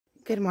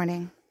Good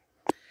morning.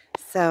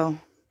 So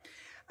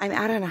I'm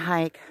out on a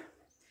hike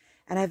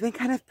and I've been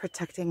kind of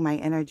protecting my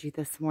energy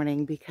this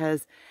morning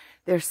because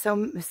there's so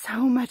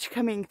much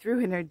coming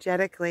through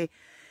energetically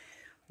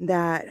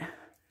that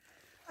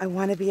I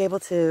want to be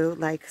able to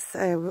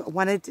I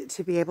wanted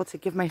to be able to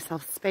give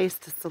myself space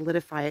to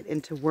solidify it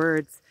into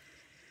words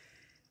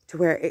to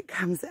where it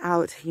comes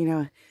out,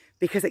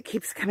 because it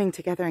keeps coming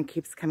together and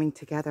keeps coming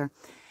together.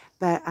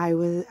 But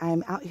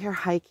I'm out here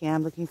hiking.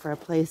 I'm looking for a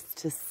place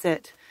to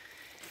sit.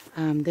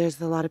 There's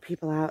a lot of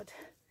people out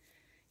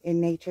in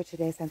nature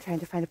today, so I'm trying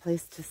to find a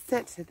place to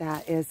sit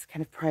that is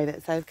kind of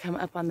private. So I've come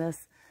up on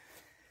this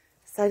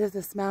side of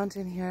this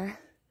mountain here.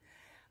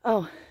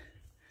 Oh,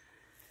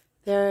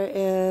 there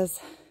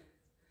is,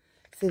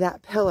 see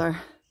that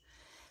pillar.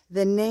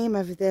 The name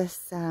of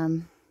this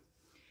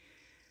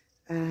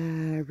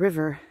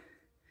river,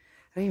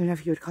 I don't even know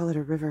if you would call it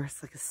a river,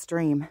 it's like a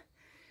stream,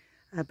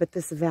 but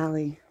this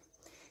valley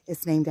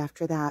is named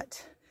after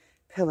that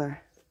pillar.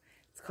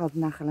 It's called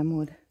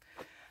Nachalamud.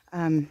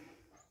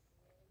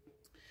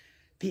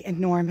 The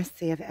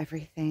enormity of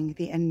everything,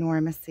 the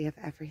enormity of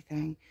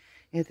everything.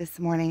 This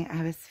morning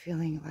I was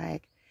feeling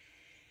like,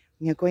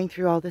 going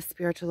through all this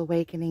spiritual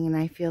awakening, and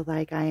I feel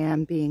like I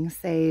am being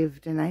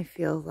saved, and I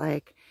feel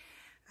like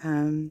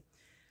I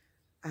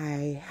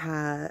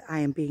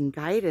am being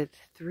guided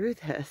through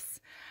this.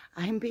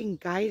 I'm being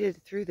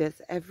guided through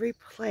this. Every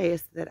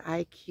place that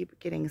I keep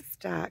getting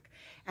stuck,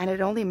 and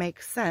it only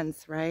makes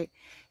sense, right?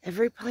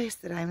 Every place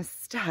that I'm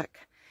stuck,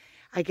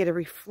 I get a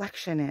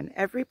reflection in.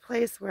 Every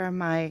place where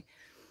I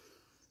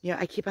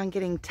keep on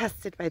getting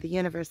tested by the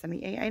universe. I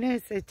mean, I know I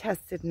say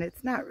tested, and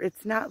it's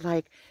not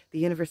like the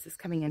universe is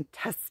coming and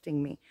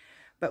testing me.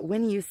 But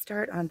when you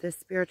start on this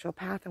spiritual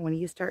path, and when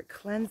you start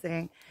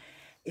cleansing,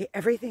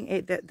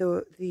 everything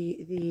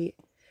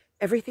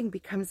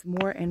becomes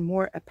more and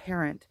more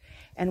apparent.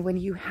 And when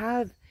you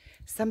have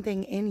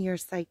something in your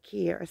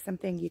psyche, or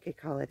something, you could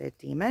call it a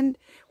demon,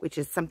 which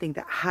is something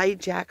that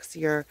hijacks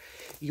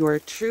your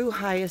true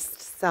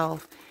highest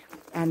self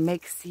and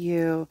makes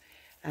you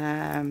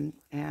and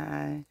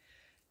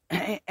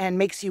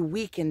makes you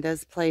weak in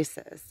those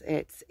places.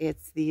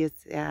 It's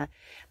these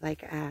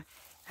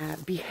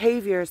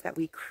behaviors that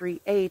we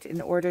create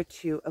in order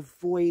to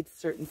avoid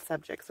certain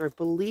subjects, or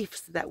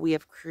beliefs that we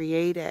have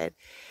created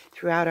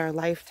throughout our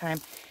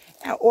lifetime,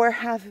 or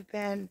have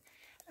been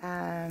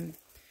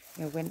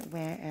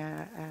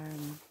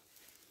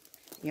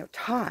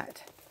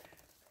taught.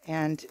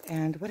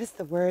 And what is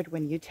the word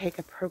when you take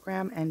a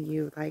program and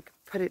you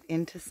put it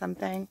into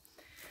something?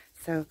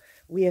 So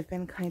we have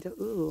been kind of,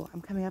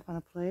 I'm coming up on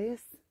a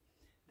place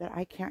that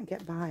I can't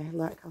get by.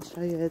 Look, I'll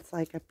show you. It's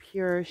like a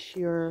pure,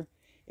 sheer,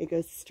 it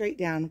goes straight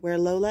down. Where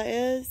Lola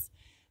is,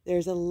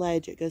 there's a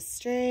ledge. It goes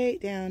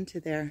straight down to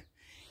there.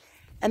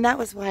 And that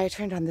was why I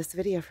turned on this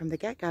video from the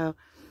get-go,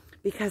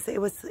 because it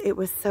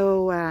was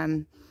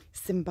so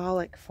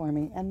symbolic for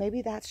me. And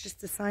maybe that's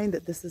just a sign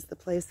that this is the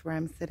place where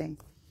I'm sitting.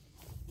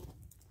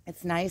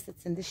 It's nice.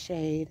 It's in the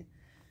shade.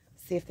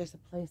 See if there's a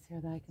place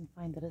here that I can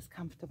find that is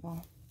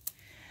comfortable.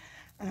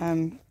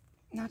 I'll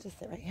just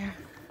sit right here.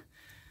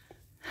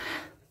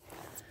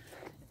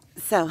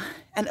 So,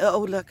 and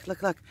oh, look.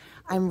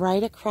 I'm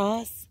right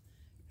across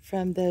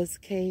from those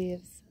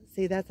caves.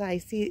 See, that's how I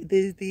see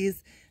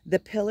the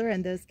pillar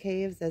and those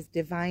caves as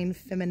divine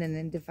feminine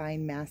and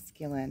divine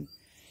masculine.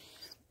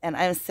 And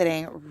I'm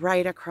sitting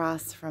right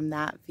across from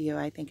that view.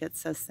 I think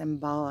it's so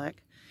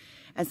symbolic.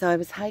 And so I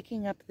was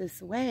hiking up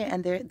this way,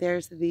 and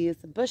there's these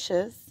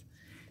bushes.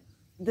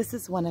 This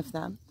is one of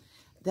them.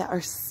 That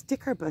are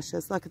sticker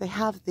bushes. Look, they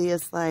have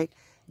these, the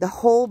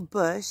whole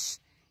bush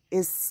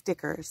is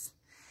stickers.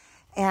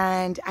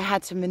 And I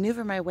had to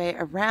maneuver my way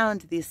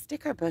around these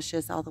sticker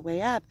bushes all the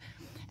way up.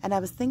 And I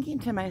was thinking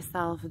to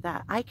myself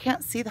that I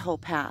can't see the whole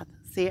path.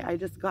 See, I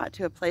just got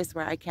to a place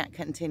where I can't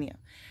continue.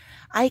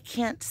 I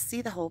can't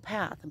see the whole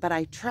path, but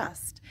I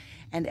trust.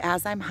 And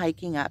as I'm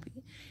hiking up,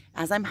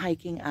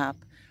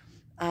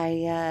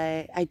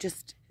 I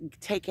just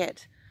take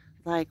it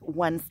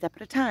one step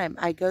at a time.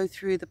 I go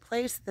through the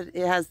place that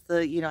it has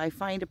I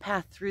find a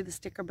path through the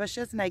sticker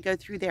bushes, and I go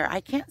through there. I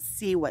can't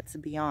see what's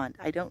beyond.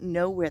 I don't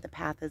know where the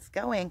path is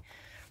going,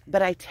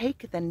 but I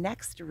take the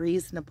next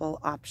reasonable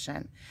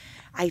option.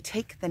 I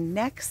take the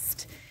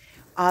next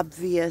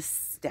obvious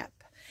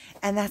step.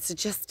 And that's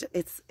just,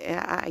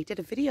 I did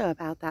a video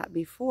about that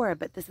before,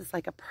 but this is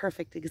like a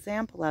perfect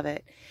example of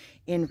it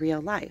in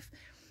real life.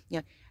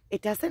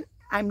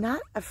 I'm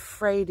not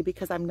afraid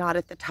because I'm not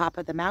at the top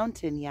of the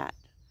mountain yet.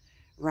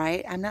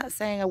 Right? I'm not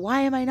saying, why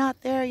am I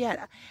not there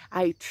yet?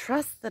 I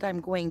trust that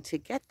I'm going to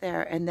get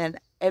there, and then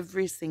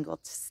every single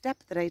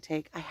step that I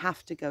take, I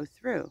have to go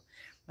through,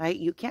 right?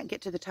 You can't get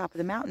to the top of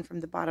the mountain from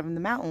the bottom of the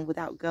mountain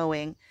without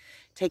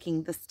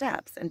taking the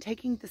steps. And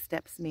taking the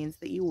steps means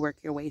that you work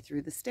your way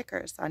through the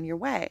stickers on your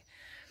way.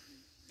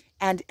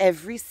 And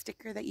every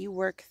sticker that you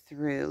work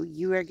through,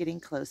 you are getting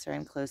closer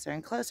and closer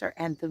and closer.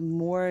 And the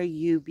more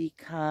you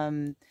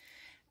become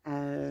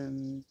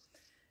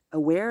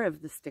aware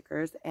of the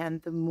stickers,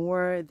 and the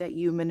more that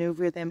you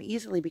maneuver them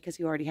easily, because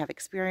you already have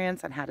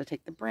experience on how to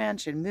take the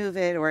branch and move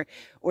it, or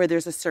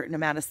there's a certain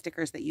amount of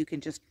stickers that you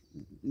can just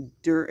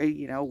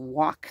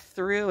walk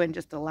through and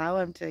just allow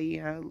them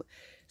to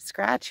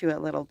scratch you a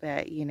little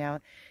bit.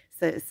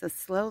 So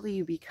slowly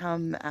you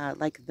become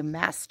like the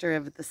master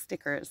of the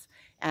stickers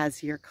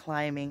as you're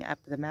climbing up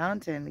the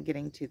mountain,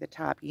 getting to the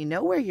top. You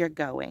know where you're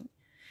going.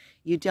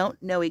 You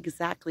don't know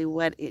exactly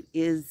what it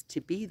is to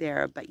be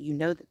there, but you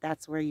know that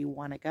that's where you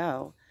want to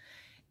go.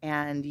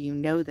 And you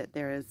know that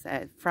there is,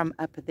 from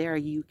up there,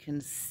 you can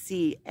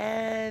see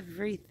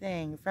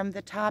everything. From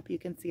the top, you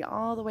can see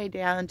all the way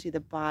down to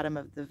the bottom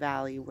of the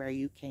valley where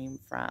you came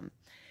from.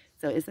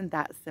 So isn't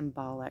that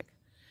symbolic?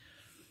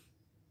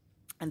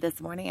 And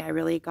this morning, I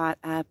really got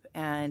up,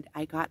 and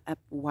I got up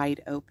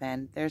wide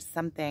open. There's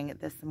something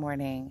this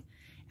morning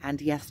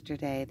and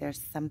yesterday, there's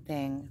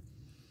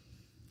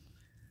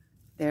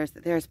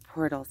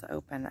portals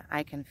open.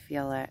 I can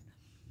feel it.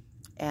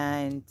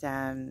 And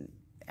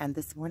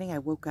this morning I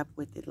woke up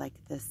with like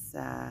this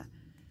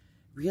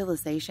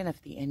realization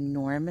of the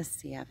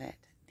enormity of it.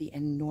 The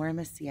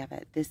enormity of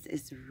it. This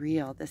is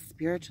real. The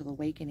spiritual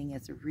awakening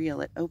is real.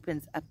 It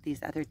opens up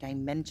these other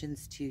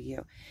dimensions to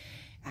you.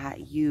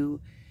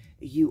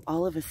 You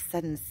all of a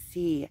sudden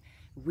see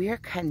we're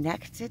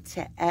connected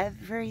to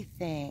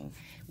everything.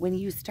 When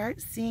you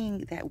start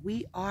seeing that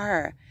we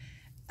are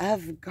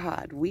of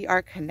God, we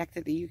are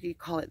connected. You could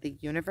call it the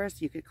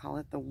universe, you could call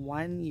it the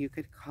one, you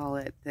could call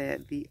it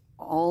the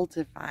all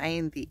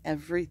divine, the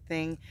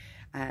everything.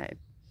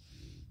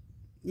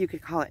 You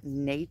could call it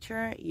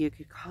nature. You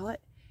could call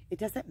it. It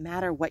doesn't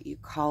matter what you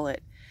call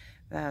it.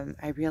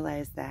 I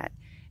realize that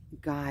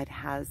God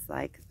has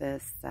like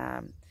this.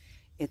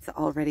 It's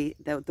already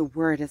the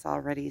word is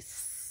already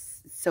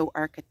so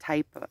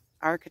archetype.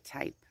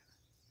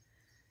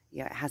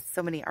 It has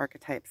so many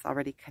archetypes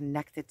already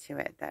connected to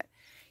it that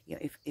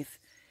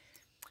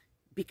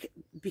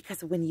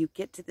because when you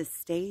get to the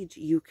stage,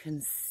 you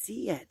can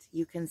see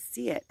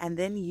it, and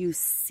then you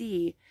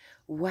see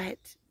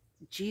what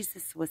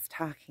Jesus was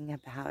talking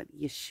about,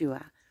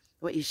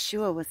 what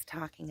Yeshua was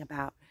talking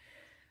about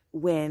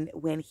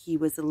when he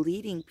was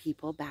leading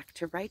people back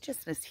to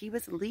righteousness. He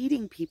was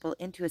leading people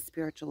into a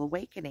spiritual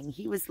awakening.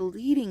 He was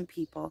leading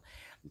people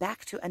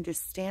back to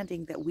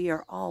understanding that we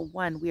are all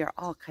one, we are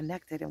all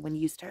connected. And when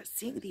you start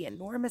seeing the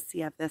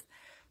enormity of this,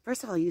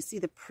 first of all, you see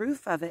the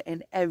proof of it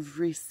in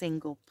every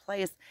single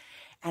place.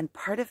 And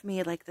part of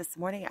me, like this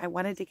morning, I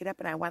wanted to get up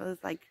and I wanted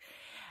to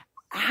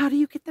how do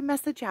you get the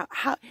message out?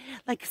 How,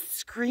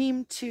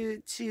 scream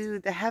to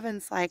the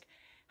heavens,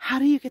 how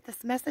do you get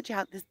this message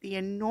out? The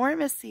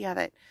enormity of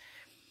it.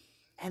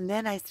 And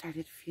then I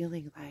started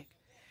feeling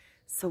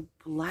so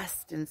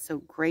blessed and so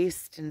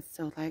graced and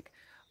so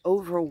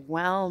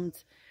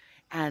overwhelmed.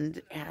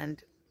 And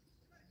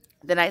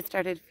then I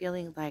started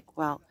feeling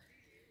well,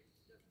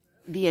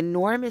 the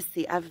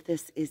enormity of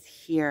this is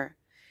here.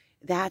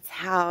 That's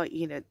how,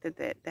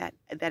 that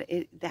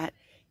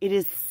it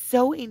is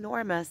so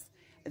enormous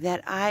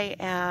that I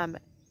am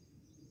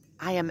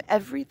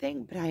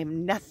everything, but I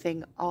am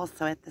nothing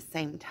also at the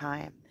same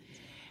time.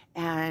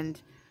 And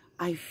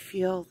I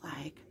feel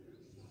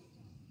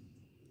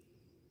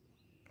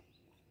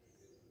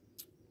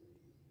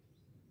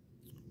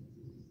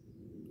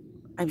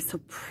I'm so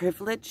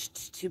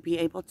privileged to be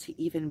able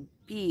to even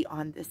be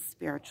on this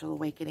spiritual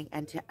awakening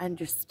and to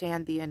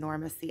understand the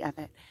enormity of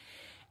it.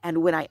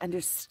 And when I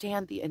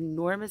understand the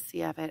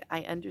enormity of it,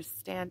 I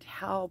understand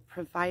how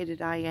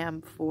provided I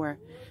am for.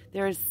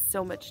 There is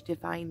so much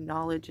divine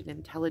knowledge and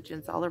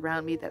intelligence all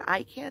around me that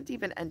I can't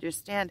even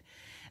understand,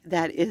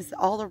 that is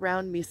all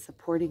around me,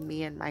 supporting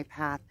me in my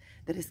path,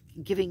 that is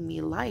giving me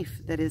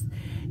life, that is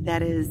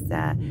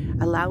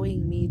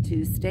allowing me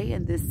to stay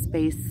in this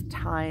space,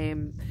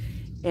 time,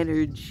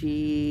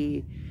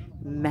 energy,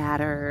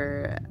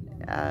 matter,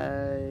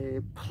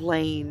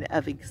 plane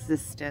of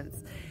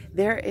existence.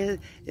 There is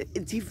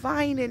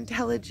divine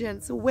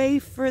intelligence way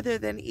further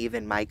than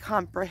even my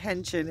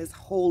comprehension is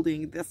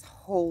holding this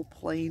whole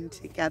plane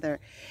together.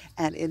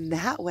 And in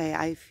that way,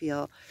 I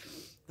feel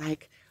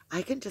like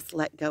I can just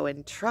let go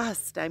and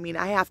trust. I mean,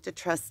 I have to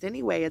trust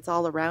anyway. It's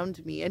all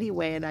around me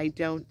anyway. And I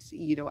don't,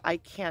 I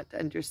can't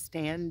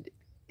understand.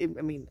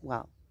 I mean,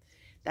 well,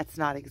 that's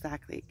not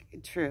exactly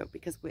true,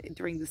 because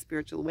during the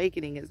spiritual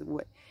awakening is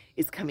what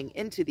is coming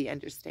into the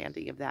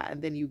understanding of that.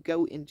 And then you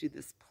go into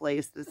this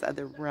place, this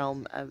other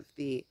realm of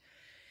the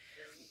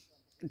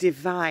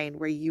divine,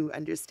 where you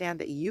understand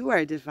that you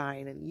are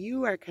divine and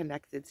you are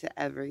connected to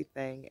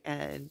everything.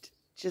 And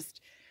just,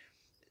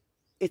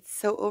 it's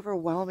so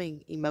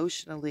overwhelming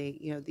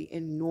emotionally, the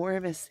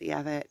enormity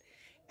of it,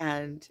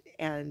 and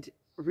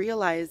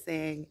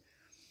realizing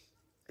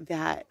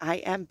that I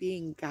am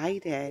being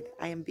guided.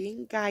 I'm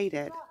being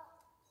guided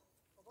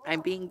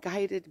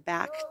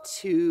back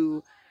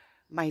to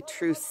my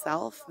true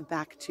self,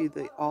 back to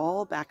the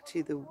all, back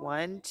to the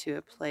one, to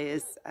a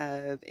place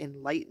of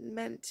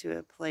enlightenment, to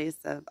a place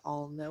of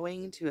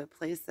all-knowing, to a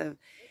place of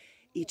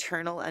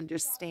eternal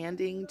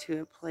understanding,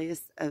 to a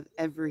place of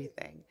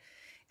everything.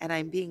 and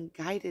I'm being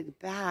guided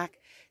back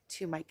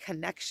to my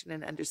connection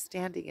and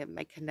understanding of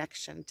my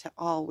connection to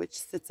all, which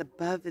sits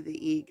above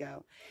the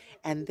ego.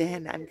 And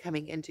then I'm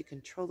coming into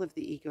control of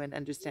the ego and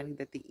understanding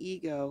that the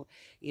ego,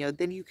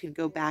 then you can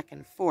go back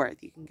and forth.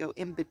 You can go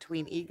in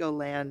between ego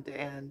land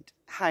and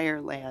higher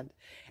land,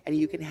 and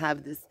you can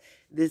have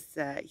this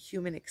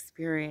human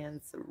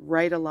experience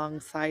right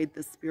alongside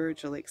the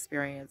spiritual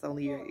experience.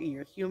 Only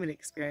your human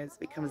experience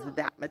becomes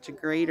that much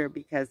greater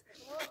because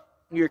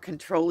you're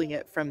controlling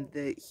it from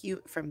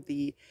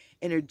the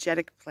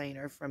energetic plane,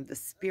 or from the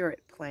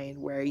spirit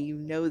plane, where you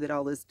know that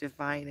all this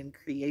divine and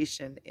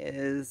creation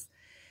is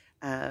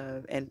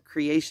and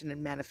creation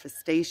and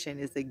manifestation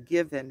is a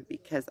given,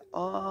 because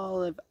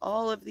all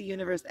of the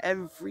universe,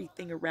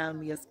 everything around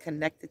me is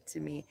connected to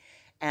me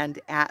and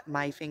at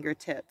my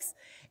fingertips,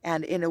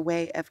 and in a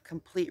way of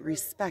complete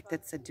respect.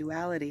 It's a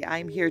duality.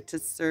 I'm here to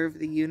serve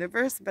the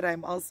universe, but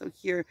I'm also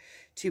here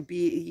to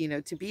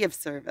be of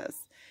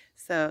service.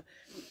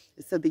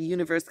 So the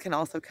universe can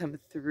also come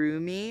through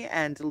me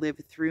and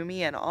live through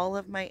me, and all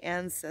of my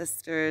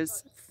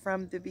ancestors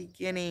from the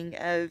beginning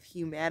of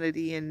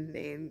humanity,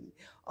 and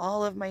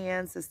all of my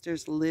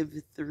ancestors live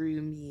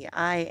through me.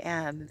 I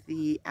am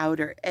the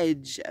outer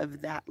edge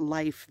of that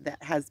life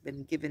that has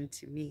been given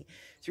to me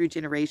through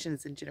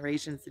generations and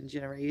generations and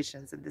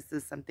generations. And this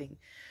is something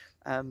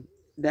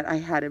that I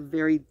had a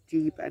very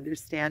deep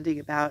understanding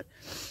about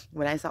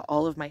when I saw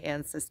all of my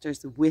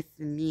ancestors with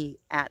me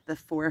at the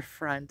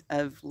forefront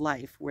of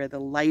life, where the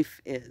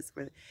life is,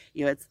 where,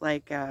 it's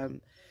like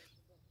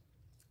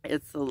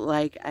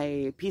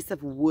a piece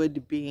of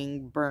wood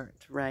being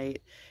burnt,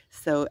 right?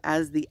 So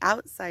as the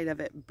outside of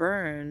it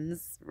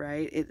burns,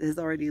 right, it has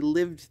already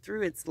lived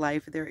through its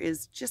life. There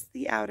is just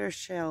the outer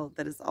shell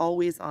that is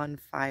always on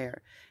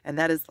fire. And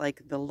that is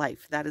like the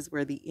life. That is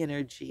where the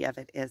energy of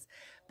it is.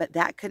 But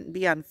that couldn't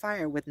be on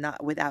fire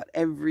without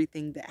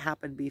everything that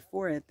happened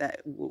before it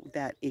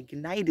that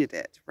ignited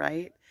it,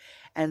 right?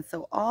 And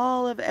so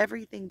all of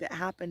everything that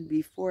happened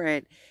before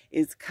it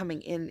is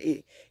coming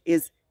in,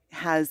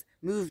 has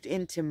moved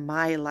into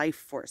my life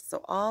force.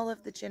 So all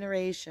of the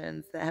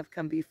generations that have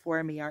come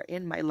before me are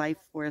in my life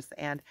force,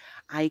 and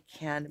I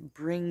can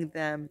bring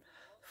them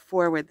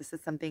forward. This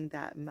is something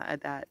that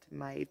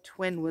my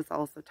twin was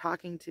also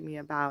talking to me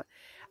about.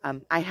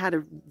 I had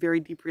a very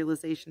deep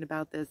realization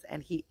about this,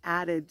 and he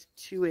added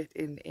to it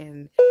in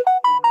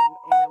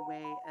a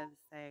way of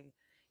saying,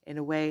 in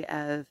a way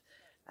of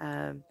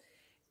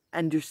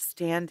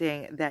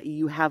understanding that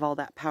you have all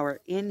that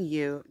power in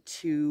you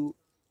to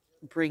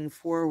bring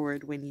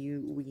forward when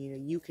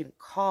you can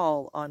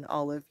call on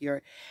all of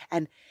your,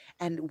 and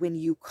when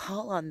you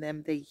call on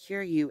them, they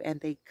hear you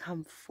and they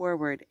come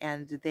forward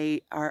and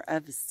they are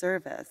of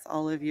service.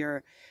 All of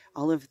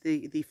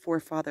the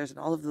forefathers and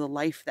all of the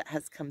life that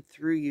has come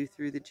through you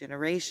through the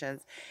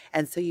generations.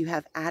 And so you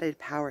have added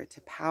power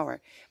to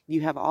power.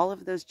 You have all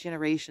of those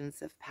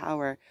generations of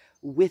power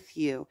with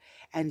you,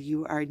 and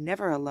you are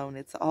never alone.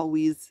 It's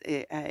always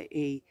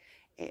a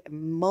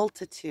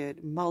multitude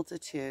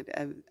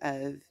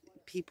of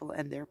people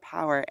and their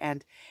power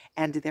and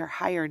their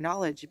higher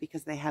knowledge,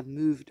 because they have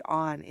moved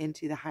on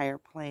into the higher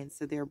plane.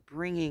 So they're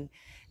bringing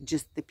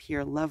just the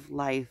pure love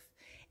life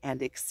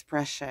and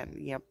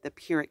expression, the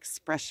pure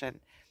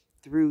expression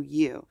through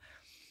you.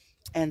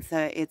 And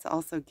so it's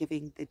also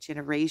giving the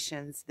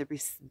generations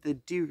the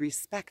due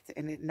respect.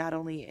 And it not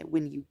only,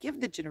 when you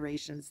give the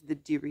generations the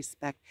due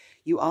respect,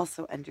 you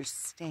also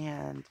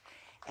understand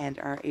and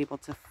are able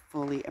to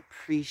fully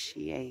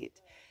appreciate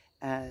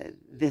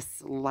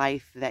this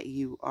life that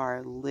you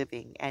are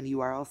living, and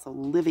you are also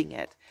living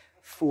it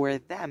for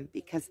them,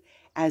 because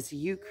as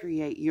you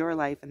create your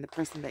life and the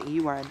person that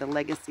you are and the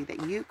legacy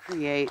that you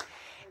create,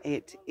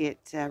 it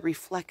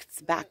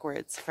reflects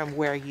backwards from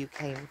where you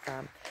came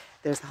from.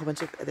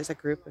 There's a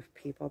group of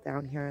people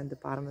down here in the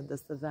bottom of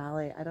this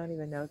valley. I don't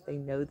even know if they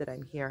know that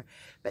I'm here,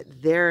 but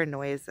their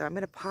noise. So I'm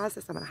going to pause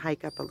this. I'm going to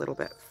hike up a little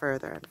bit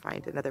further and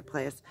find another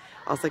place.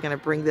 Also going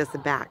to bring this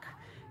back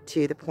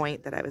to the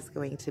point that I was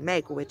going to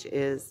make, which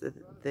is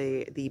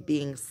the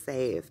being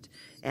saved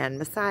and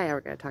Messiah. We're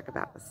going to talk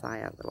about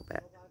Messiah a little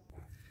bit.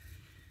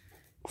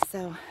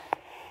 So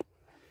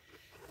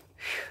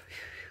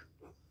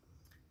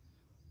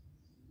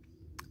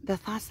the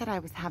thoughts that I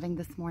was having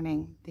this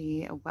morning,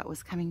 what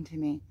was coming to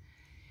me,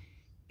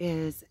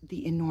 is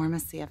the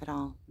enormity of it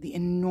all. The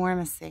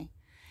enormity.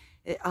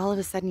 All of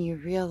a sudden you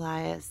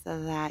realize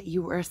that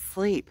you were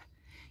asleep.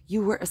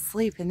 You were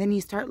asleep, and then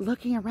you start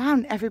looking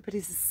around.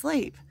 Everybody's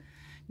asleep.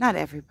 Not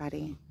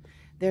everybody.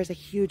 There's a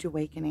huge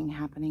awakening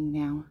happening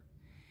now.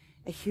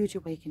 A huge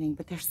awakening,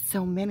 but there's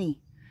so many.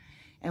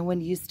 And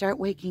when you start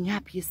waking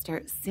up, you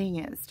start seeing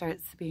it. It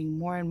starts being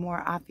more and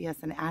more obvious.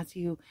 And as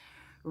you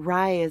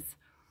rise,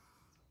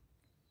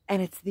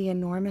 and it's the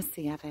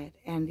enormity of it,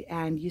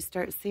 and you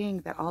start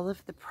seeing that all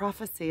of the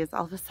prophecies,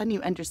 all of a sudden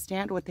you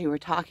understand what they were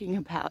talking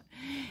about.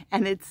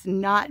 And it's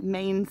not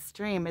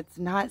mainstream. It's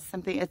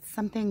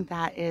something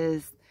that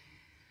is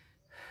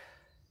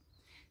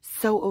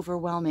so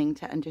overwhelming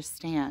to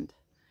understand.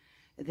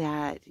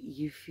 that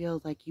you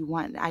feel like you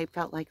want. I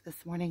felt like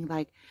this morning,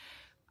 like,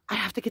 I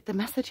have to get the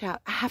message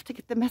out. I have to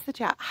get the message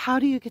out. How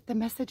do you get the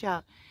message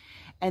out?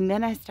 And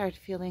then I started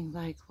feeling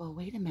like, well,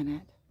 wait a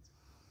minute.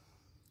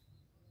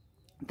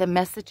 The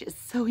message is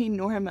so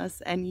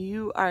enormous and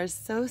you are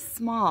so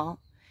small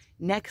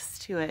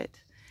next to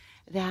it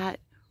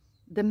that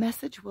the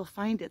message will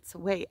find its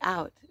way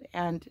out.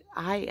 And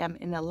I am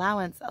in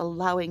allowance,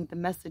 allowing the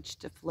message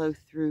to flow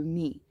through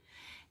me.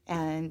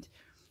 And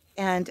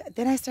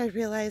then I started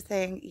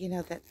realizing, you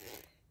know,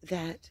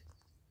 that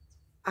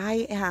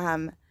I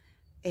am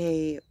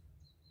a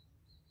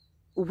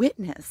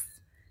witness.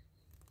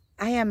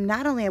 I am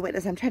not only a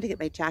witness, I'm trying to get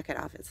my jacket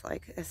off. It's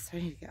like, it's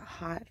starting to get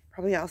hot.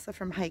 Probably also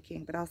from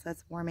hiking, but also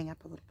it's warming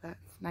up a little bit.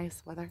 It's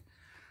nice weather.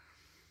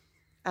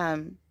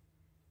 And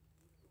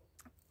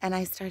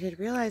I started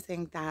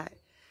realizing that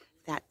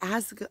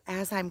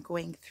as I'm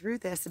going through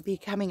this,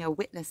 becoming a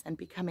witness and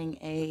becoming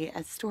a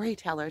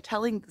storyteller,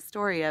 telling the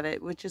story of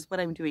it, which is what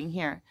I'm doing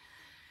here,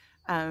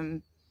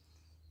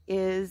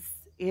 is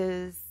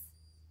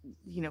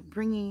you know,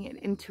 bringing it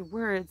into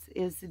words,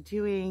 is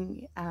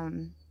doing,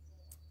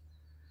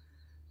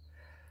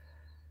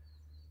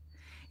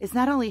 it's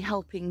not only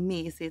helping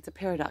me, see, it's a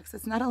paradox,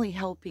 it's not only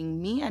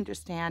helping me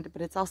understand,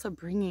 but it's also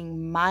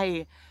bringing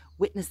my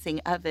witnessing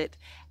of it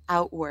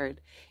outward.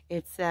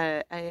 It's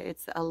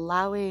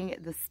allowing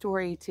the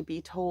story to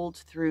be told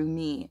through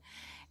me.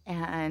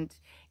 And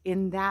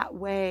in that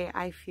way,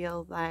 I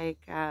feel like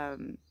I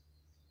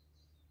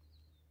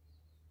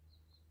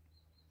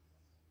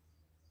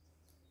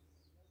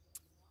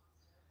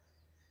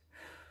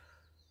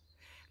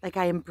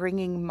am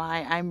bringing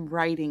I'm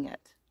writing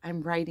it.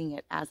 I'm writing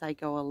it as I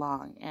go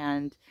along.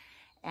 And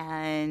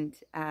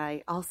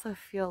I also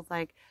feel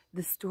like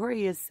the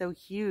story is so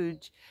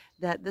huge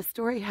that the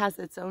story has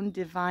its own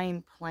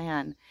divine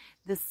plan.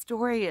 The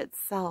story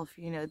itself,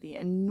 you know, the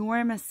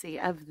enormity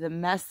of the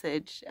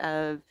message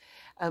of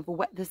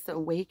what this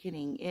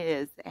awakening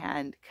is,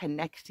 and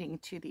connecting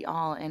to the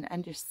all and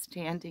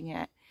understanding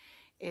it.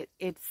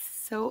 It's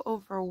so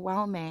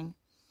overwhelming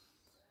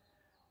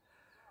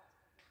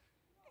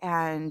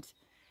and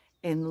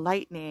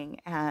enlightening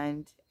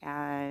and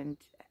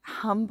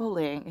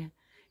humbling.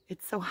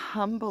 It's so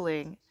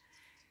humbling.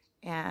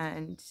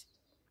 And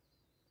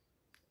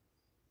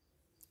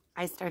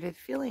I started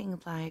feeling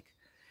like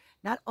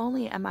not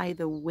only am I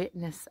the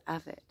witness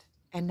of it,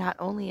 and not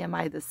only am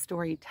I the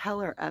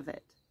storyteller of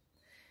it,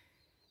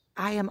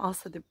 I am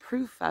also the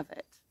proof of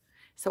it.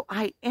 So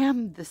I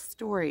am the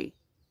story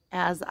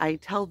as I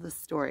tell the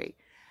story.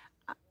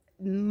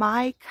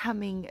 My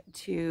coming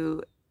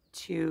to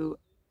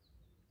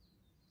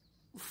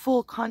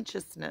full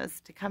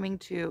consciousness, to coming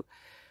to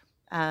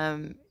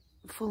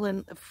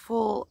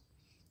full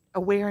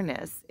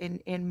awareness,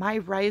 in my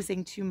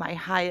rising to my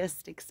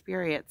highest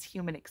experience,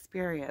 human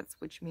experience,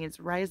 which means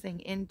rising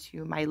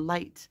into my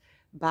light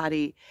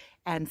body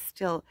and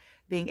still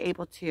being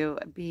able to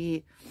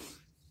be,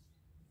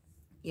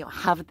 you know,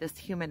 have this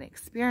human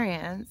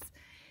experience,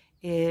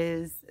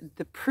 is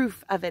the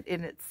proof of it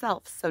in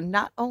itself. So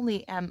not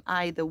only am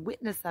I the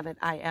witness of it,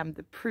 I am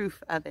the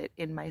proof of it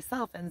in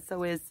myself. And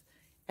so is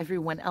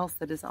everyone else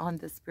that is on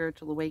this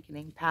spiritual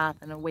awakening path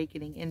and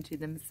awakening into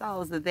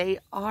themselves. They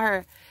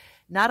are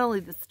not only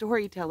the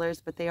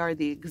storytellers, but they are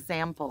the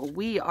example.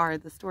 We are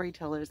the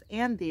storytellers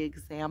and the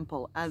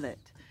example of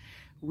it.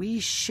 We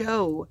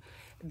show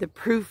the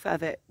proof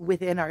of it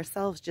within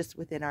ourselves, just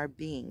within our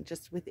being,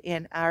 just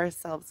within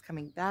ourselves,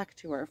 coming back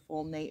to our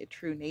full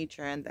true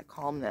nature and the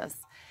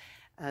calmness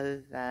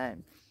of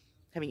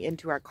coming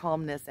into our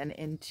calmness and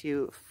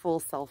into full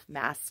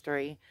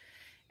self-mastery.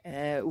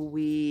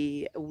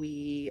 We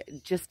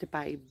just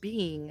by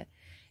being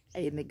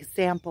an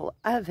example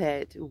of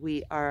it,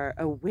 we are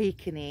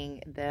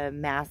awakening the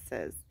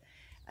masses,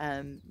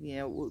 you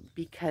know,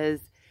 because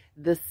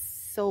the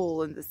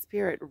soul and the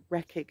spirit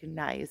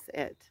recognize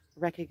it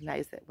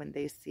when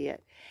they see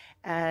it.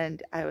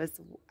 And I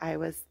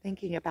was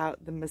thinking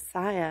about the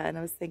Messiah, and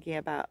I was thinking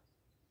about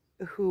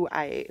who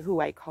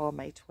I call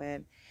my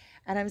twin,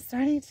 and I'm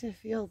starting to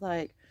feel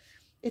like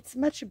it's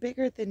much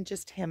bigger than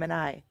just him and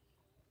I.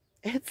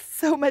 It's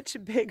so much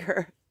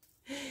bigger.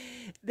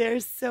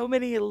 There's so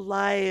many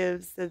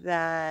lives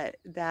that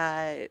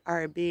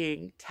are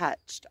being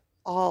touched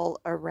all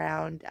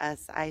around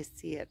us. I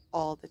see it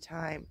all the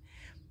time.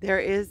 There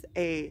is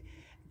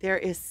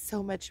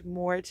so much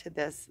more to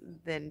this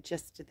than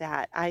just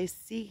that. I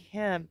see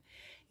him.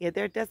 Yeah,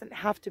 there doesn't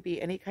have to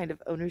be any kind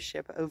of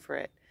ownership over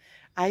it.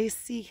 I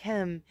see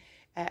him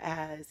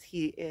as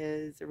he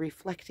is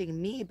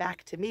reflecting me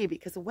back to me,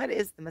 because what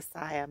is the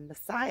Messiah?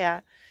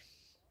 Messiah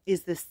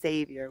is the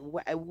Savior.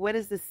 What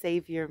does the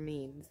Savior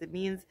mean? It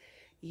means,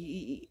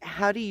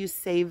 how do you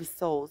save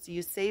souls?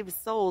 You save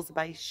souls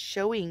by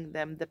showing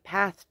them the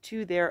path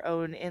to their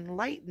own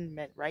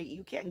enlightenment, right?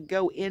 You can't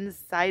go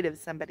inside of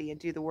somebody and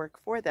do the work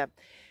for them,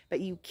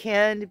 but you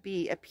can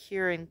be a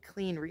pure and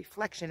clean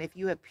reflection. If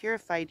you have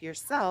purified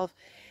yourself,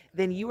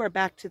 then you are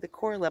back to the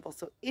core level.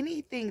 So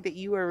anything that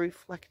you are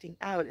reflecting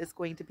out is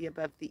going to be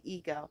above the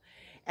ego.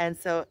 And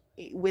so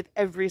with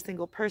every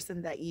single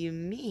person that you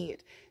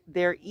meet,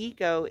 their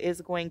ego is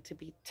going to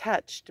be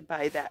touched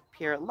by that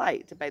pure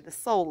light, by the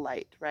soul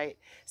light, right?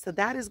 So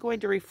that is going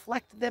to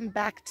reflect them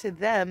back to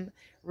them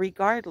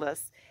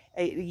regardless.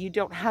 You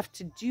don't have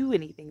to do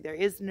anything.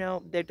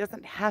 There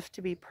doesn't have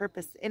to be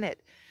purpose in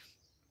it.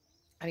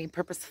 I mean,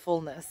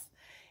 purposefulness.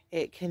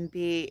 There can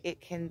be,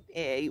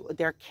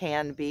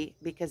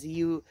 because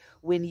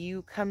when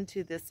you come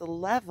to this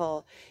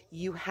level,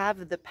 you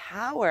have the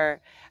power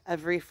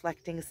of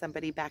reflecting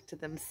somebody back to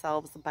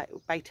themselves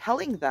by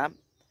telling them,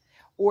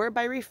 or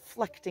by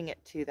reflecting it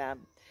to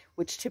them,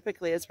 which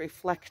typically is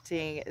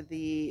reflecting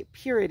the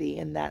purity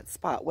in that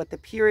spot, what the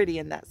purity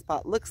in that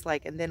spot looks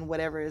like, and then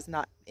whatever is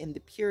not in the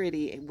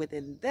purity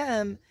within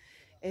them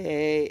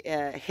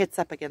hits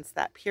up against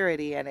that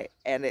purity, and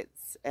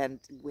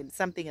when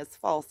something is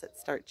false, it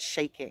starts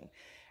shaking,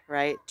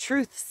 right?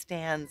 Truth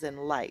stands in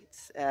light.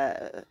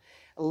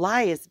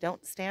 Lies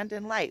don't stand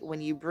in light.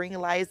 When you bring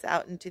lies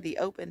out into the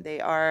open, they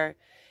are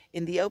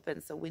in the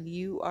open. So when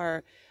you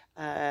are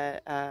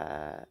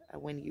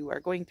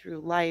going through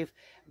life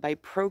by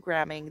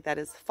programming that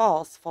is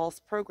false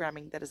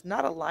programming that is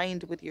not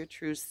aligned with your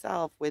true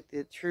self, with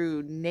the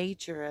true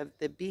nature of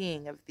the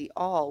being of the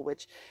all,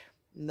 which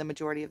the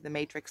majority of the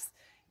matrix,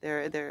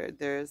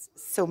 there's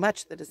so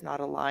much that is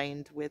not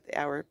aligned with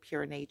our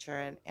pure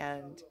nature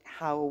and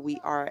how we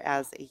are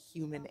as a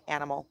human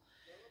animal,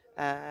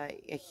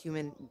 a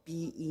human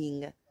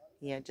being,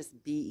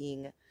 just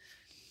being.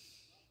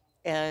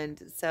 And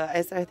so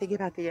I started thinking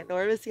about the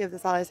enormity of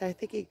this all. I started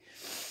thinking,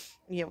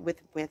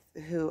 with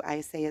who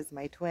I say is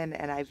my twin,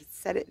 and I've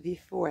said it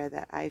before,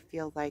 that I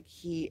feel like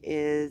he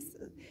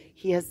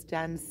has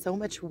done so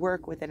much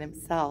work within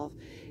himself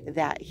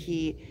that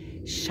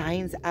he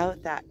shines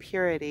out that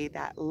purity,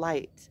 that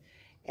light,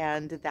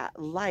 and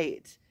that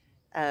light.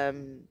 My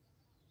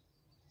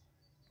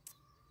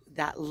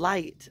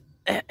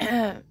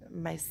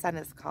son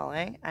is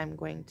calling. I'm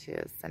going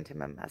to send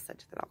him a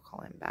message that I'll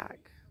call him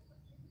back.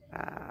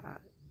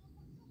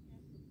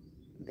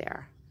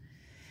 There.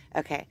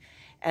 Okay.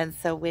 And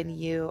so when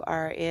you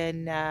are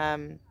in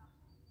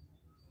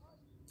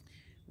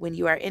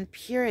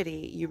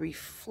purity, you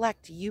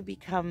reflect, you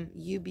become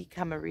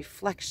a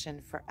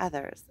reflection for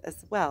others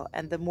as well.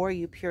 And the more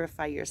you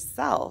purify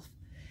yourself,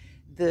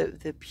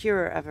 the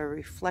purer of a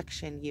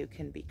reflection you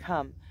can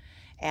become.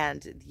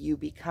 And you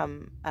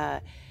become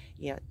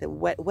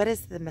what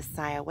is the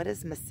Messiah? What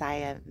does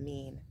Messiah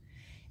mean?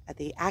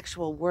 The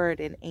actual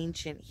word in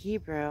ancient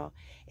Hebrew,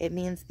 it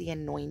means the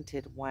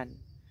anointed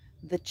one,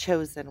 the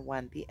chosen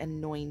one, the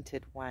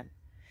anointed one.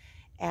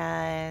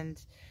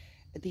 And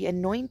the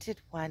anointed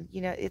one,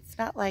 it's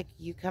not like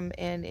you come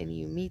in and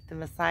you meet the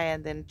Messiah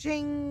and then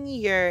jing,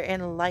 you're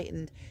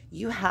enlightened.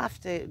 You have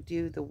to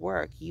do the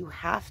work. You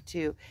have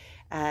to,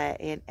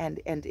 and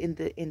in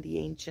the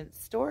ancient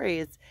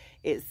stories,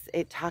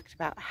 it talked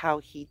about how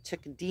he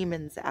took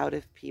demons out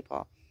of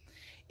people.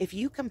 If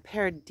you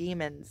compare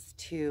demons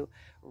to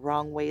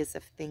wrong ways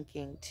of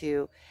thinking,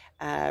 to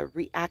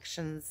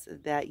reactions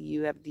that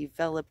you have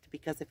developed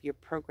because of your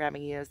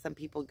programming, some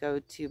people go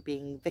to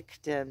being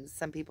victims,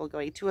 some people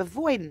go to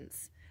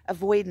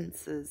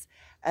avoidances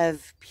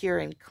of pure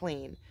and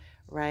clean,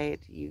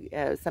 right?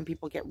 Some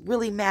people get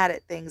really mad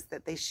at things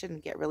that they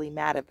shouldn't get really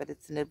mad at, but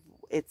it's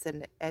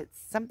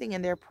something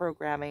in their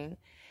programming.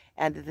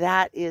 And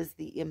that is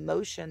the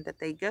emotion that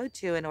they go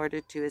to in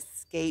order to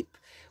escape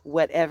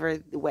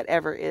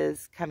whatever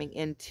is coming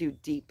in too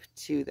deep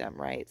to them,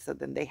 right? So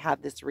then they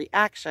have this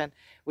reaction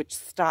which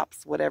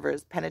stops whatever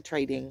is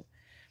penetrating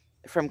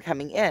from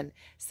coming in.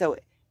 So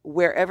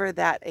wherever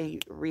that a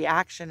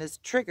reaction is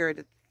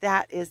triggered,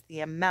 that is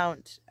the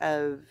amount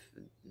of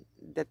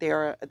that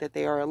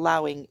they are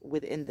allowing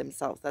within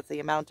themselves. That's the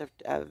amount of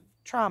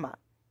trauma.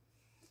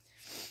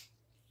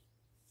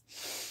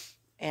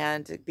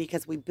 And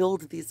because we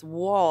build these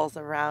walls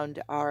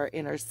around our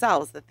inner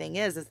selves, the thing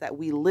is that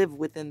we live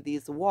within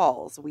these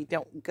walls. We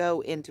don't go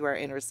into our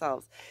inner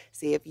selves.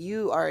 See, if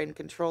you are in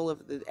control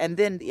of and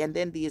then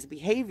these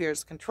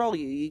behaviors control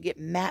you. You get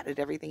mad at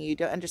everything. You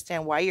don't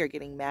understand why you're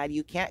getting mad.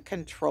 You can't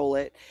control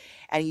it,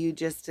 and you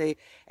just say,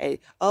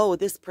 "Oh,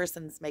 this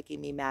person's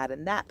making me mad,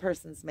 and that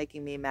person's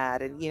making me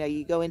mad," and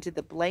you go into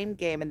the blame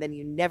game, and then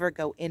you never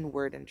go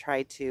inward and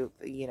try to,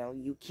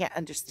 you can't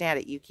understand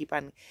it. You keep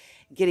on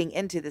getting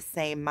into the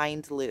same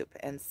mind loop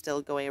and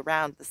still going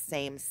around the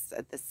same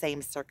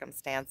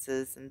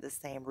circumstances and the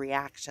same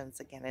reactions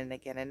again and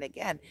again and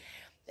again.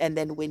 And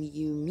then when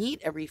you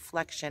meet a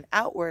reflection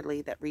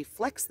outwardly that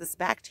reflects this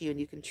back to you and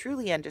you can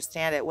truly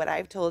understand it, what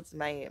I've told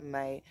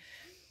my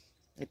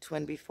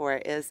twin before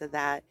is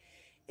that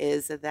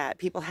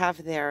people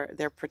have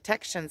their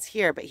protections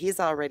here, but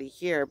he's already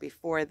here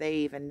before they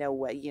even know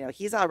what,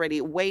 he's already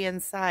way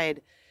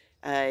inside.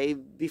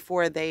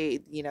 Before they,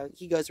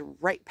 he goes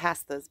right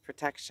past those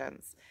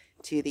protections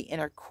to the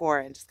inner core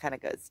and just kind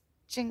of goes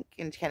chink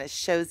and kind of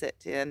shows it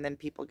to, and then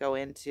people go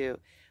into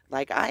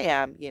like I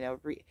am,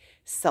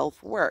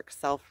 self-work,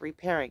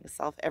 self-repairing,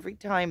 every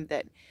time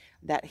that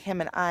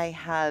him and I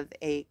have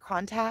a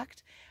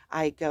contact,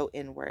 I go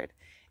inward.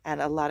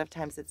 And a lot of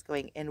times it's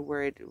going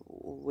inward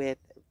with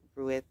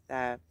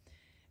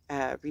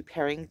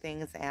repairing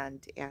things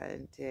and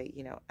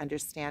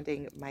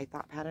understanding my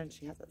thought pattern.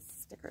 She has a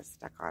sticker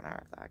stuck on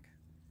her, like,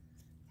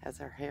 has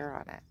her hair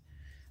on it.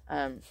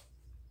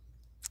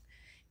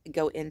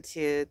 Go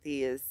into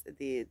the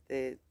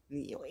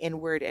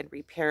inward and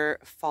repair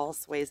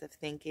false ways of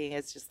thinking.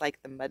 It's just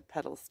like the mud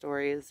puddle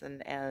stories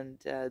and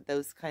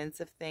those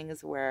kinds of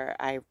things where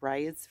I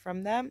rise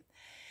from them.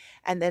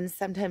 And then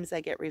sometimes I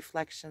get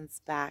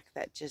reflections back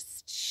that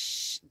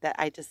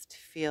I just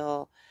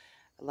feel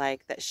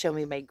like that show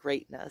me my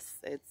greatness.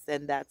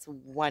 And that's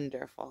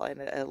wonderful,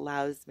 and it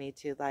allows me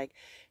to like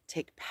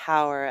take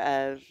power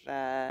of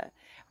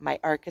my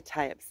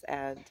archetypes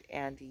and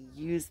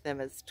use them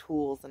as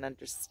tools and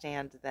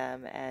understand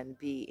them and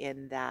be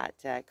in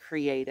that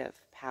creative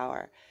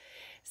power.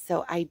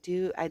 So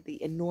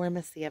the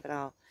enormity of it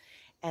all,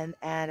 and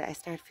I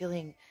started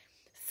feeling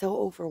so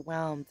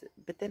overwhelmed.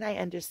 But then I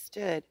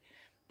understood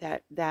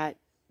that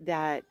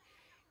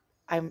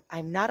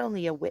I'm not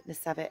only a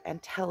witness of it and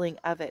telling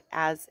of it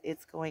as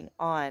it's going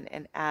on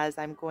and as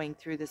I'm going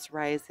through this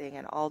rising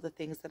and all the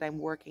things that I'm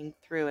working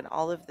through and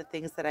all of the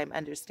things that I'm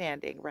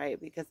understanding, right?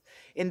 Because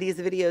in these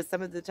videos,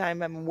 some of the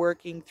time I'm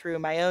working through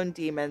my own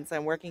demons,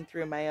 I'm working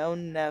through my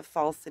own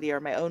falsity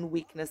or my own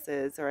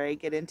weaknesses, or I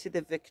get into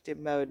the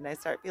victim mode and I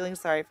start feeling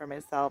sorry for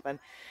myself, and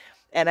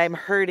I'm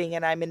hurting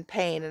and I'm in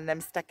pain and I'm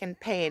stuck in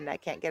pain. I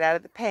can't get out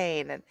of the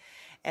pain.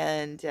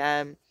 And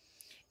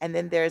and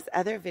then there's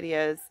other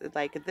videos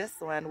like this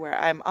one where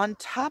I'm on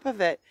top of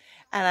it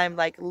and I'm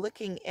like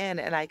looking in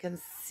and I can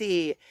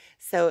see.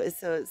 So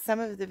some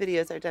of the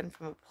videos are done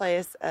from a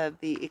place of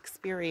the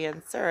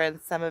experiencer, and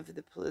some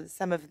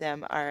of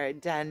them are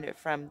done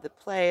from the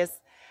place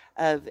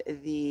of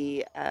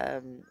the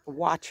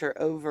watcher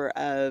over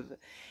of.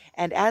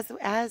 And as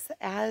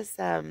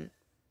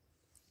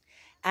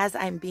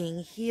I'm being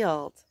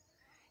healed,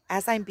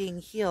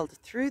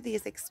 through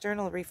these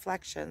external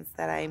reflections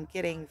that I'm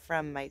getting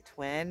from my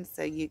twin.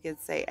 So you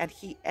could say,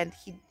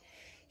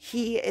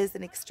 he is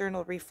an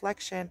external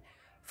reflection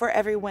for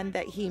everyone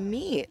that he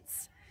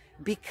meets.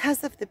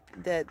 Because of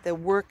the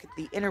work,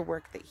 the inner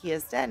work that he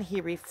has done,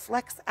 he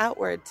reflects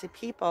outward to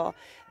people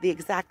the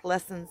exact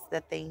lessons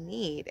that they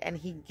need, and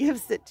he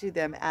gives it to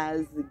them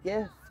as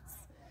gifts.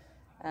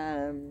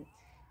 Um,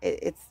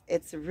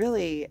 it's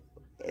really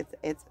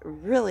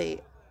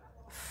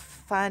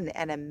fun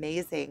and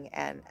amazing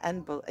and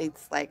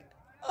it's like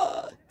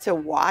to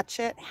watch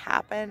it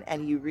happen,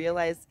 and you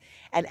realize,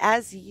 and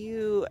as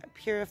you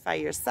purify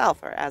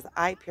yourself, or as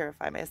I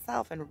purify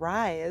myself and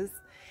rise,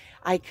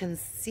 I can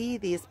see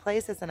these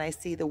places and I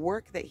see the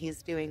work that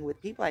he's doing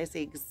with people. I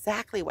see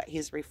exactly what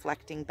he's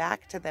reflecting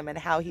back to them and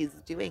how he's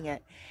doing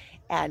it,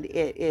 and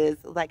it is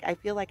like I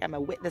feel like I'm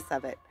a witness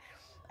of it.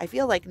 I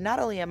feel like not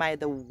only am I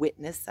the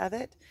witness of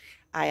it,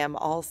 I am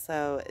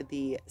also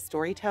the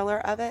storyteller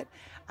of it.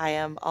 I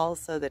am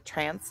also the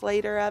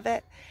translator of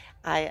it.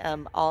 I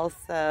am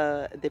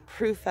also the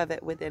proof of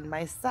it within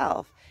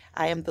myself.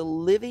 I am the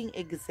living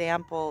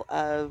example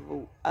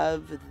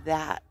of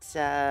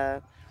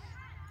that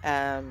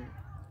um,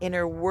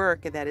 inner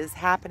work that is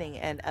happening,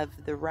 and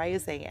of the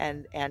rising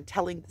and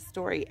telling the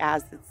story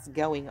as it's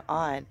going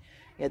on.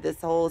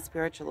 This whole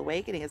spiritual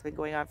awakening has been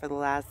going on for the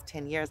last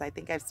 10 years. I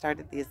think I've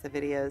started these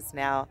videos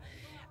now,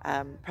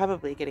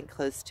 probably getting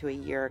close to a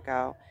year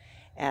ago,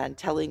 and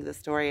telling the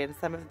story. And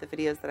some of the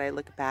videos that I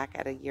look back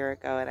at a year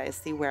ago and I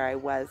see where I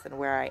was and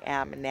where I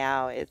am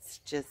now, it's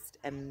just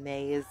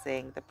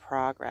amazing, the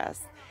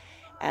progress.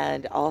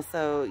 And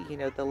also,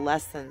 the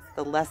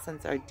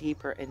lessons are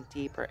deeper and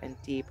deeper and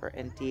deeper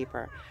and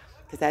deeper.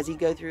 Because as you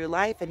go through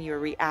life and you're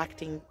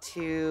reacting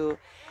to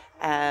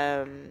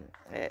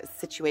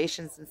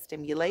situations and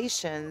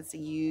stimulations,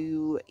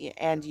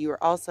 you're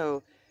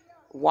also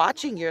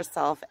watching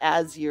yourself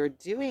as you're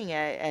doing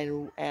it,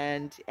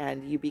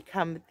 and you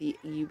become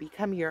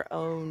your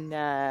own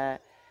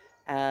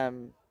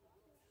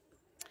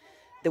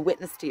the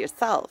witness to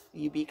yourself.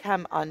 You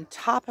become on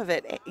top of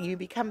it. You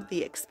become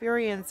the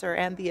experiencer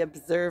and the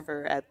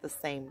observer at the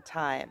same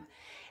time,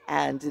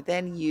 and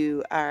then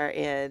you are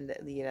in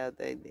the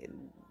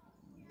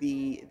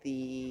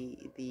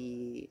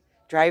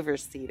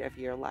driver's seat of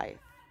your life.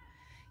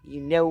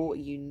 You know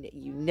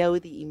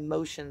the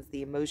emotions.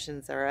 The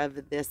emotions are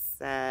of this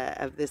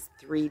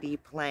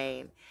 3D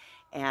plane,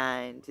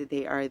 and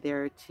they are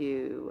there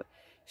to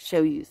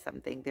show you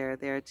something. They're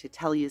there to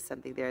tell you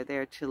something. They're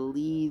there to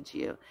lead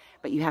you.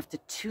 But you have to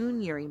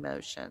tune your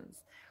emotions.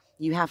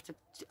 You have to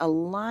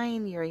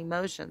align your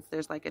emotions.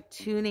 There's like a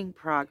tuning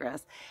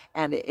progress,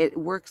 and it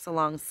works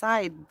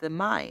alongside the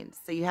mind.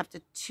 So you have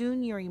to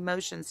tune your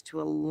emotions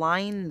to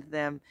align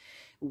them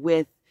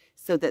with,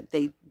 so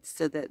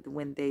that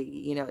when they,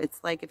 it's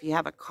like if you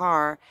have a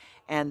car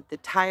and the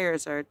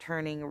tires are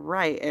turning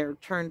right, or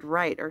turned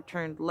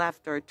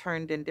left, or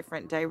turned in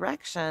different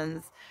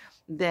directions,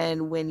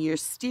 then when you're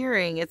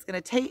steering, it's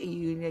going to take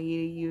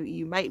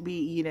you might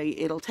be,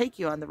 it'll take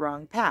you on the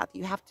wrong path.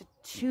 You have to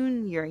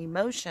tune your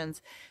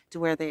emotions to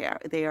where they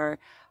are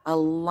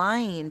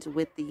aligned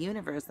with the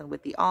universe and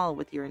with the all,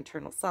 with your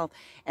internal self.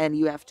 And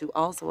you have to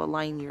also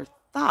align your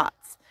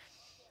thoughts.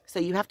 So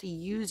you have to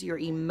use your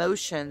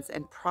emotions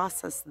and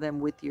process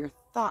them with your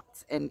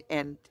thoughts, and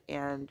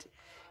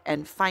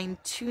fine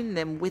tune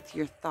them with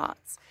your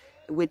thoughts,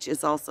 which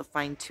is also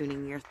fine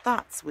tuning your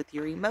thoughts with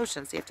your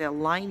emotions. You have to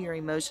align your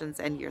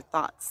emotions and your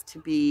thoughts to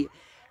be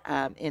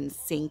in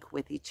sync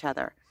with each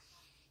other.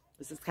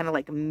 This is kind of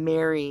like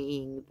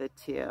marrying the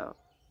two.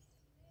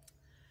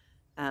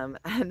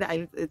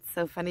 It's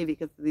so funny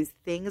because these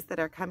things that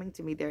are coming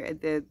to me,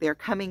 they're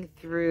coming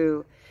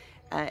through.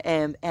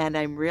 And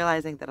I'm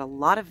realizing that a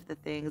lot of the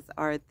things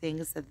are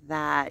things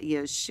that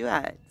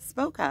Yeshua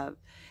spoke of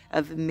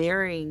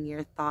marrying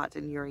your thought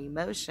and your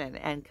emotion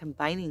and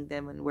combining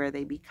them, and where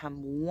they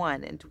become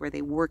one and where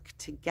they work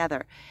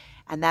together.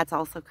 And that's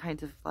also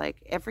kind of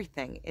like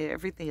everything.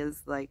 Everything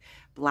is like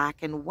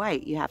black and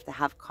white. You have to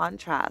have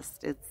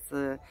contrast. It's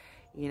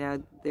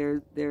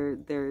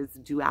there's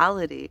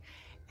duality.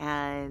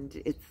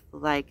 And it's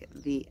like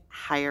the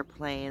higher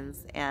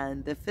planes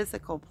and the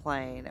physical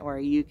plane, or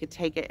you could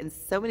take it in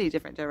so many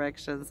different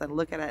directions and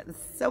look at it in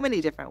so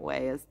many different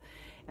ways.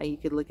 And you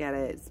could look at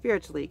it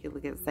spiritually, you could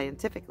look at it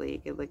scientifically, you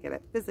could look at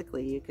it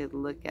physically, you could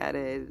look at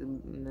it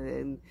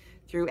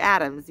through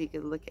atoms, you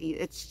could look at it.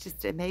 It's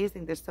just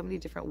amazing. There's so many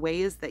different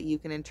ways that you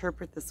can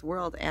interpret this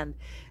world, and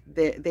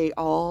they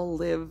all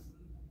live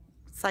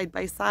side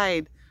by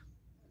side.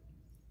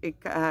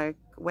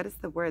 What is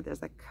the word?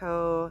 There's a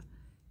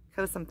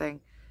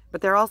co-something,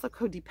 but they're also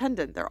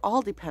codependent. They're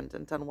all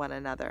dependent on one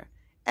another.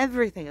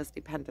 Everything is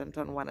dependent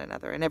on one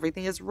another, and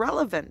everything is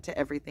relevant to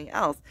everything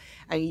else.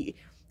 And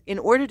in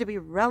order to be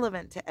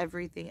relevant to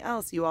everything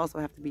else, you also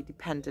have to be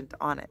dependent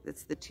on it.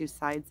 It's the two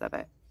sides of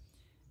it.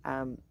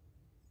 And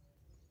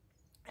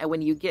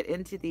when you get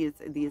into these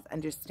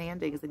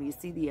understandings and you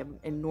see the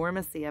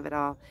enormity of it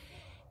all,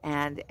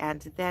 and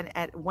then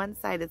at one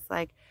side it's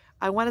like,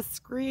 I want to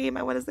scream,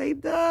 I want to say,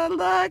 duh,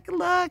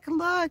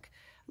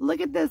 look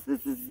at this.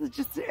 This is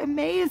just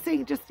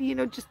amazing. Just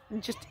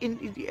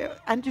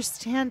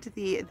understand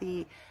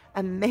the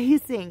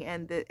amazing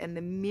and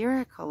the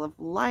miracle of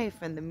life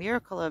and the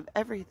miracle of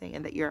everything,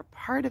 and that you're a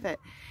part of it.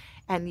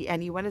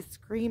 And you want to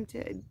scream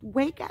to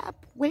wake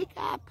up.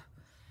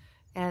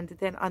 And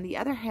then on the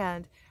other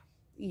hand,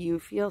 you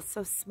feel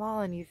so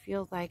small, and you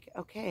feel like,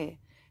 okay,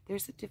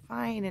 there's a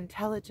divine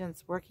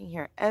intelligence working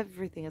here.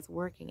 Everything is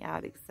working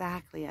out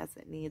exactly as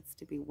it needs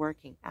to be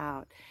working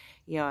out.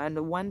 And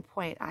at one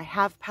point I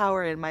have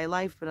power in my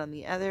life, but on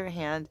the other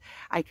hand,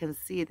 I can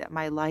see that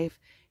my life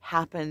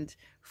happened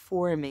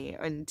for me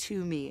and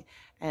to me.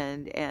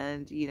 And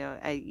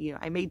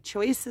I made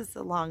choices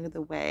along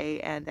the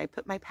way, and I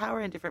put my power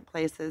in different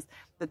places.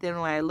 But then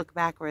when I look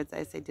backwards,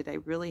 I say, did I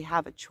really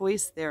have a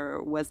choice there,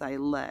 or was I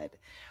led?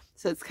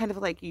 So it's kind of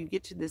like you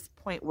get to this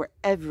point where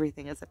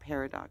everything is a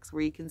paradox,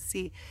 where you can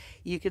see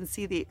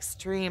the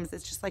extremes.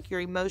 It's just like your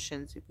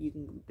emotions.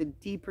 The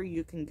deeper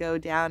you can go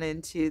down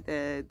into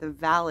the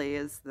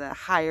valleys, the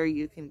higher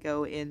you can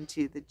go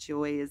into the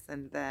joys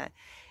and the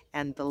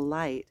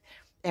light.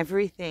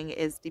 Everything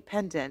is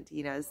dependent.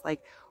 It's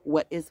like,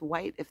 what is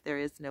white if there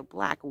is no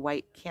black?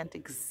 White can't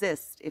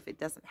exist if it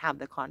doesn't have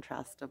the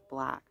contrast of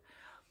black.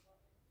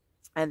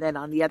 And then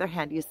on the other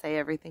hand, you say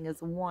everything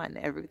is one.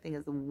 Everything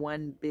is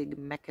one big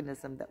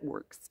mechanism that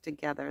works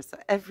together. So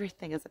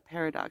everything is a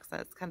paradox. And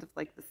it's kind of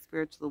like the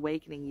spiritual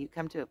awakening. You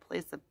come to a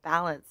place of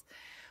balance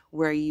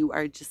where you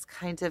are just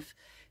kind of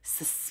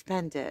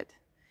suspended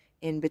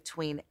in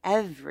between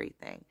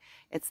everything.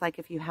 It's like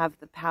if you have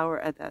the power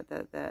of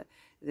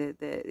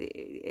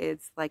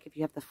it's like if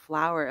you have the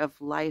flower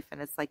of life, and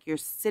it's like you're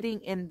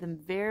sitting in the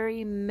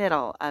very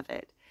middle of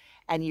it,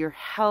 and you're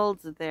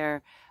held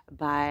there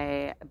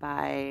by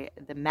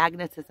the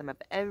magnetism of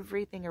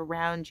everything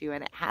around you.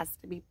 And it has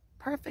to be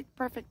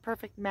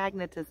perfect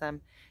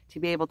magnetism to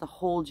be able to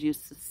hold you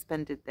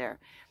suspended there.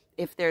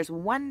 If there's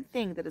one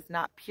thing that is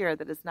not pure,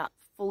 that is not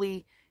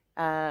fully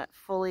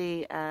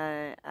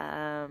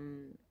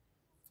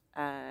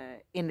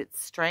in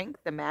its strength,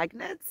 the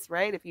magnets,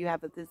 right? If you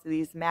have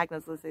these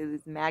magnets, let's say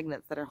these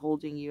magnets that are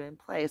holding you in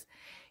place,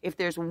 if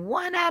there's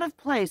one out of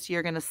place,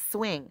 you're going to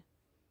swing.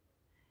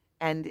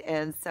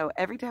 And so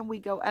every time we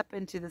go up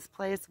into this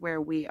place where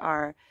we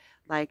are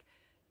like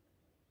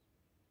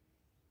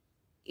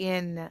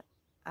in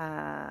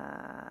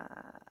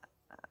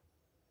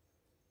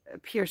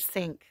pure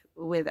sync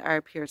with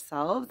our pure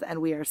selves,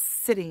 and we are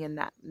sitting in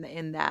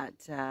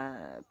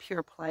that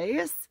pure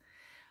place.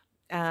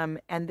 And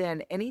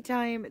then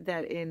anytime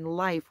that in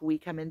life we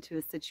come into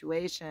a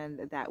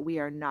situation that we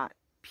are not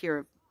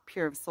pure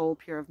of soul,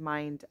 pure of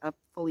mind,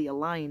 fully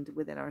aligned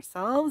within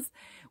ourselves,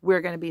 we're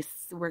going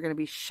to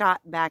be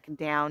shot back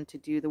down to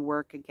do the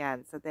work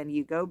again. So then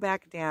you go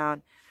back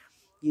down,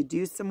 You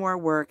do some more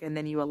work, and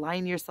then you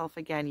align yourself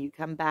again. You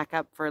come back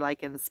up for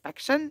like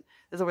inspection.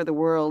 This is where the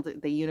world,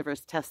 the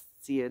universe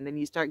tests you. And then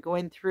you start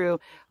going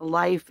through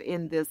life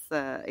in this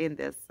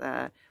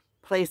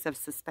place of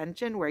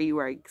suspension where you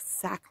are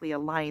exactly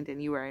aligned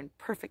and you are in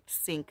perfect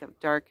sync of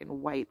dark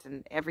and white,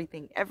 and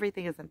everything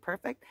is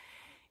imperfect.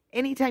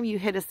 Anytime you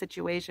hit a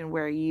situation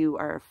where you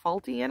are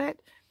faulty in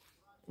it,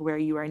 where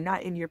you are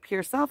not in your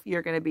pure self,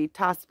 you're going to be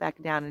tossed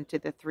back down into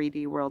the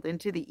 3D world,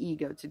 into the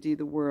ego, to do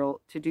the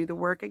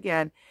work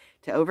again,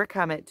 to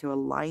overcome it, to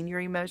align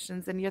your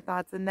emotions and your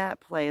thoughts in that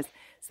place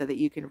so that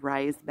you can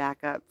rise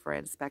back up for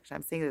inspection.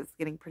 I'm seeing that it's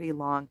getting pretty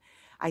long.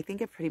 I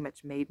think I pretty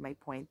much made my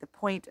point. The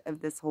point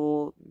of this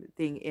whole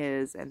thing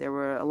is, and there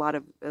were a lot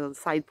of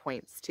side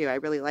points too. I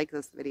really like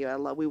this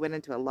video. We went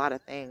into a lot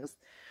of things,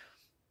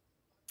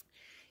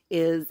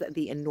 is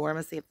the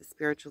enormity of the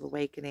spiritual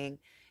awakening,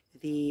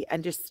 the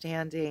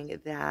understanding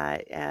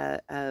that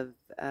of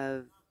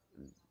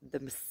the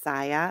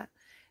Messiah,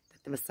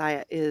 that the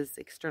Messiah is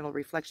external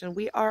reflection.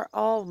 We are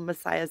all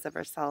messiahs of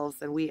ourselves,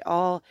 and we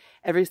all,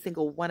 every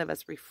single one of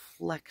us,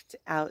 reflect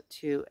out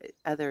to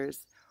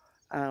others,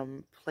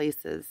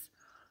 places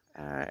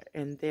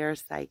in their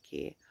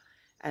psyche.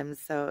 And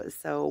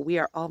so we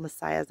are all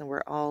messiahs, and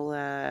we're all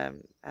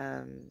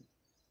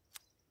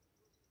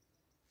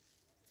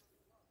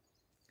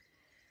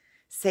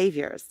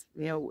saviors.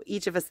 You know,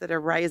 each of us that are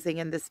rising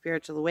in this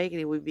spiritual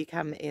awakening, we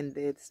become in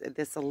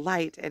this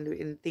light,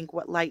 and think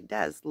what light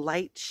does.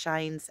 Light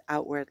shines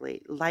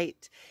outwardly.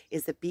 Light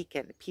is a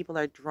beacon. People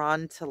are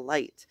drawn to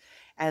light.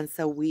 And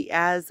so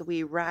as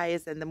we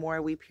rise, and the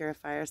more we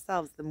purify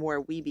ourselves, the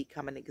more we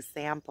become an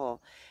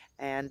example,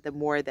 and the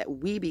more that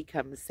we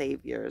become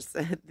saviors,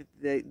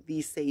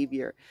 the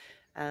savior.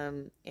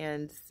 And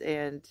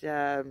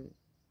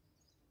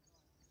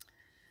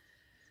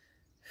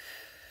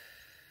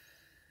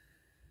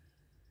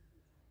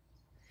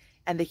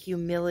the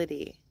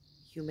humility,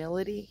 you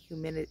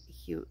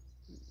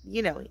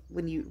know,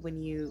 when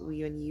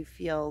you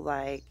feel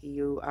like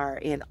you are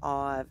in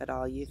awe of it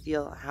all, you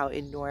feel how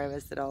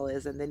enormous it all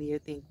is, and then you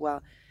think,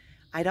 well,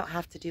 I don't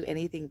have to do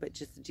anything but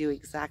just do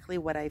exactly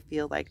what I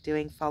feel like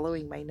doing,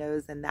 following my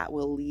nose, and that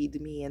will lead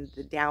me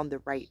down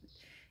the right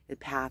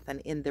path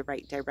and in the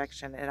right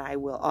direction, and I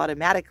will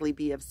automatically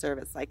be of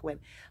service.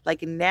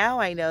 Like now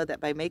I know that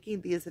by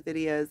making these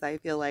videos, I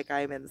feel like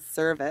I'm in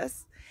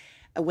service.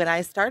 When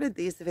I started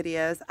these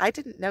videos, I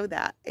didn't know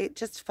that. It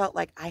just felt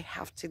like I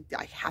have to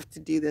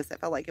do this. I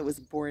felt like it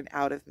was born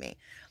out of me.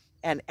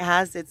 And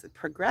as it's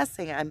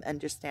progressing, I'm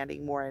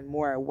understanding more and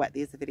more what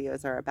these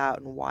videos are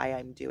about and why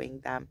I'm doing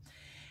them.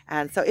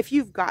 And so if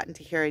you've gotten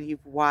to here and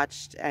you've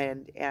watched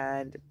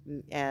and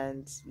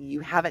you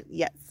haven't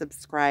yet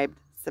subscribed,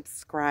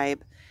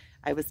 subscribe.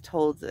 I was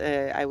told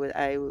I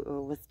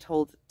was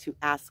told to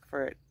ask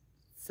for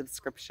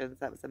subscriptions.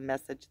 That was a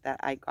message that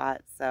I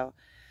got. So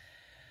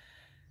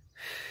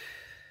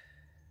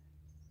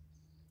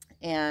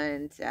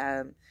and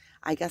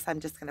I guess I'm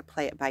just going to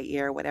play it by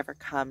ear, whatever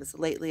comes.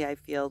 Lately, I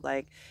feel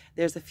like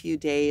there's a few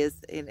days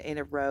in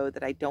a row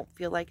that I don't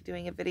feel like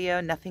doing a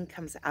video. Nothing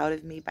comes out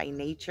of me by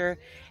nature.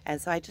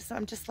 And so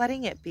I'm just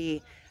letting it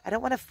be. I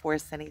don't want to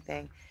force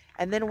anything.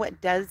 And then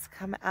what does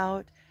come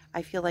out,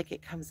 I feel like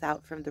it comes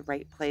out from the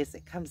right place.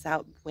 It comes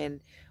out when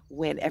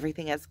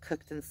everything has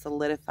cooked and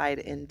solidified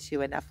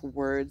into enough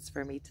words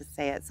for me to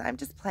say it. So I'm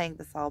just playing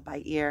this all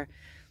by ear.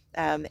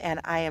 And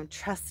I am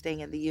trusting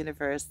in the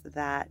universe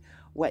that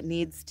what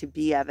needs to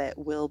be of it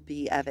will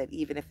be of it,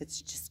 even if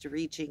it's just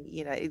reaching,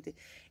 you know,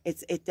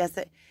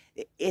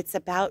 it's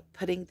about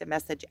putting the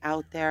message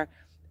out there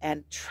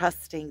and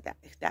trusting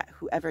that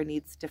whoever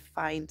needs to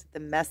find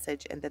the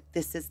message, and that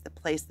this is the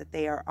place that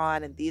they are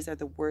on, and these are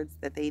the words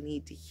that they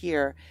need to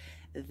hear,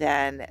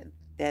 then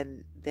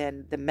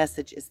the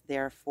message is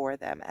there for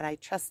them. And I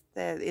trust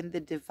in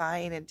the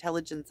divine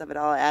intelligence of it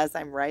all, as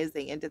I'm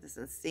rising into this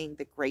and seeing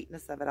the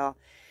greatness of it all,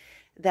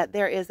 that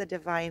there is a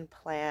divine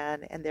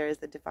plan, and there is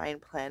a divine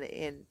plan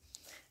in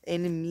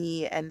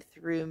me and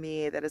through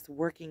me that is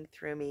working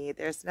through me.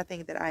 There's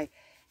nothing that I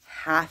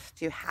have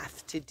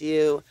to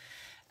do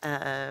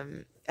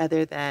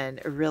other than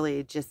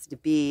really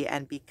just be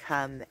and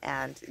become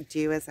and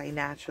do as I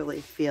naturally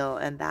feel.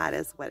 And that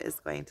is what is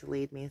going to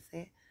lead me.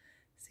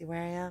 See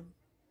where I am?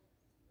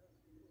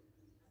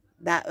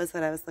 That was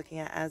what I was looking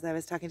at as I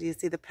was talking to you.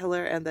 See the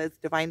pillar and the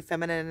divine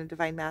feminine and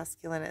divine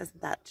masculine?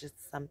 Isn't that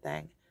just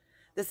something?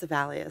 This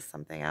valley is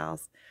something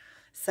else.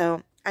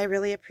 So I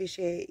really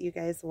appreciate you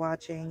guys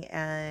watching.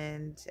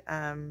 And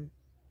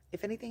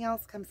if anything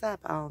else comes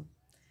up, I'll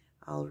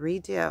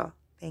redo.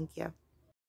 Thank you.